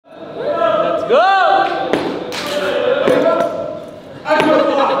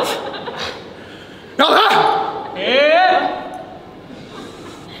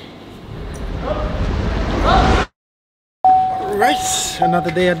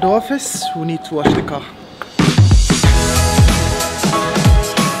Another day at the office, we need to wash the car.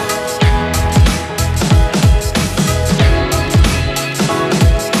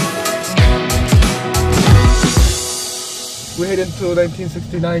 We're heading to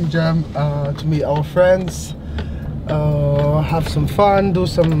 1969 Gym to meet our friends, have some fun, do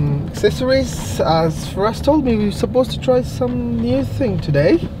some accessories. As Faraz told me, we're supposed to try some new thing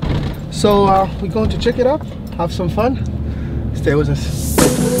today. So we're going to check it out, have some fun. Stay with us.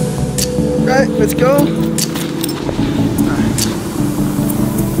 Right, let's go.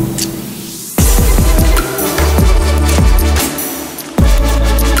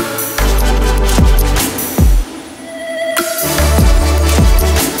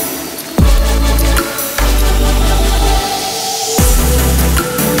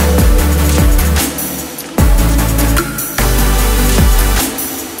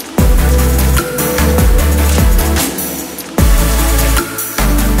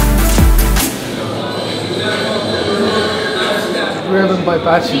 Driven by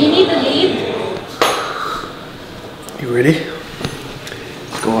passion. Do you need the lead? You ready?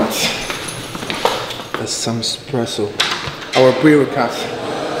 Let's go on. That's some espresso. Our pre-workout.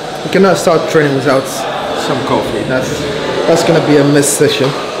 We cannot start training without some coffee. That's gonna be a missed session.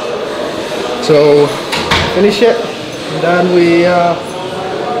 So finish it, and then we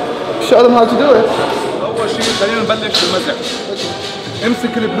show them how to do it. أول شيء خلينا نبلش بالمزق.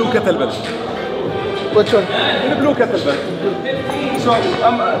 امسك البلو كتل بلش. Which one? The blue kettlebell. So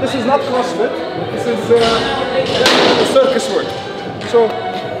this is not Crossfit. This is circus work. So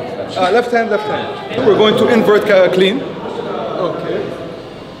left hand, left hand. We're going to invert clean. Okay.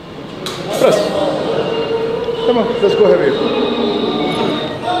 Press. Come on, let's go heavier.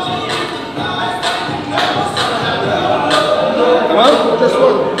 Come on. Just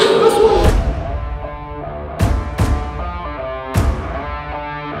one. Just one.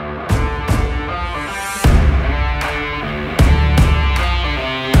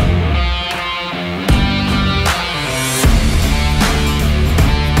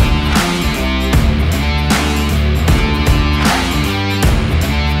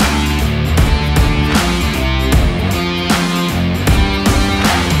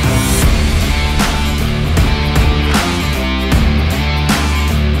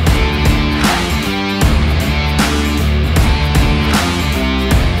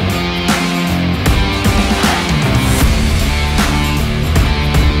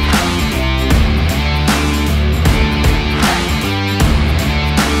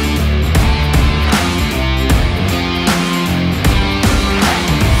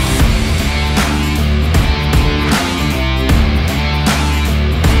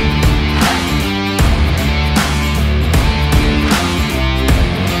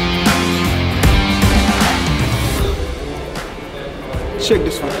 Shake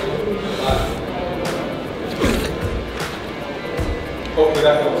this one. Hopefully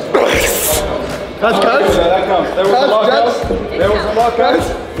that counts. Cuts. That counts. There was a lockout. There was a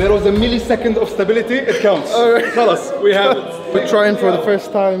lockout. There was a millisecond of stability. It counts. Alright. Tell us. We have it. We're trying for the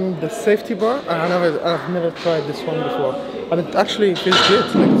first time the safety bar. I've never tried this one before, but it actually feels good.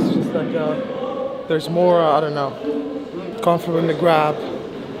 Like, it's just like there's more. I don't know, comfortable in the grab.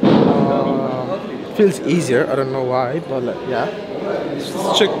 Feels easier. I don't know why, but like, yeah.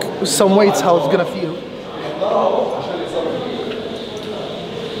 Let's check with some weights how it's gonna feel.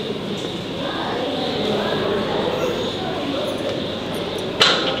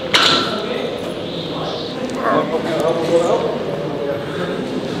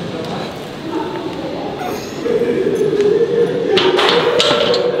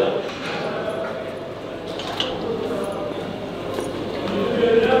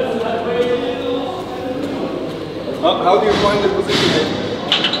 How do you find the position?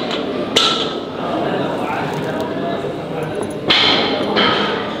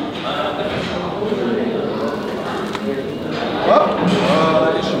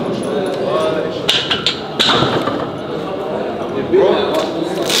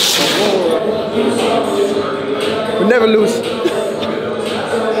 We never lose.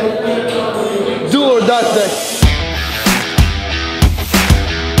 Do or die today.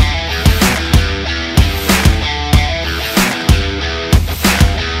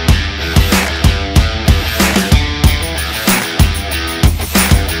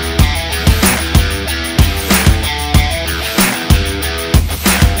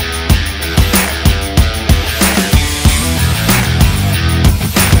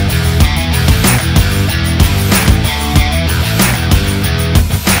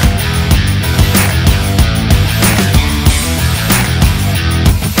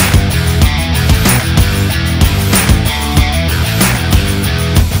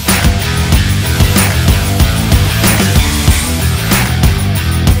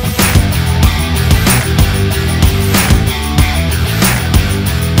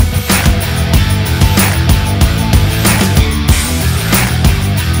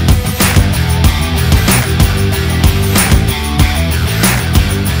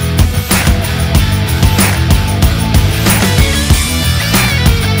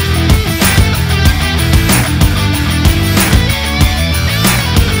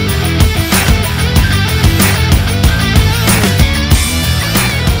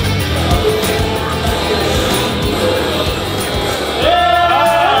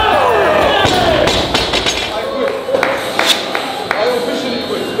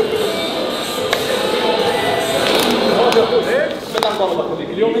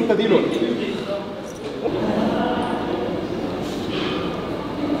 اليوم انت ديلون.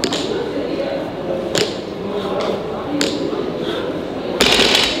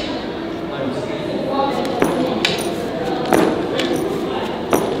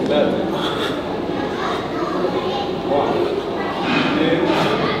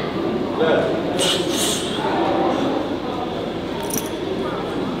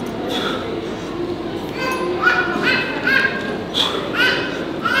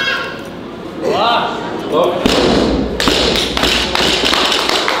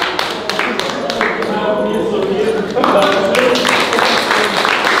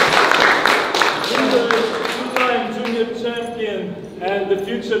 And the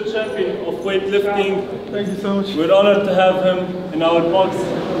future champion of weightlifting. Thank you so much. We're honored to have him in our box.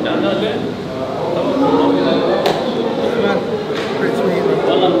 Man, great to meet you.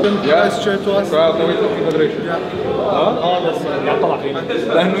 Yeah. Nice shirt to us. Proud of weightlifting federation. Yeah.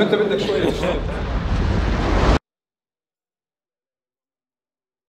 لأنه أنت بدك شوية تشتغل.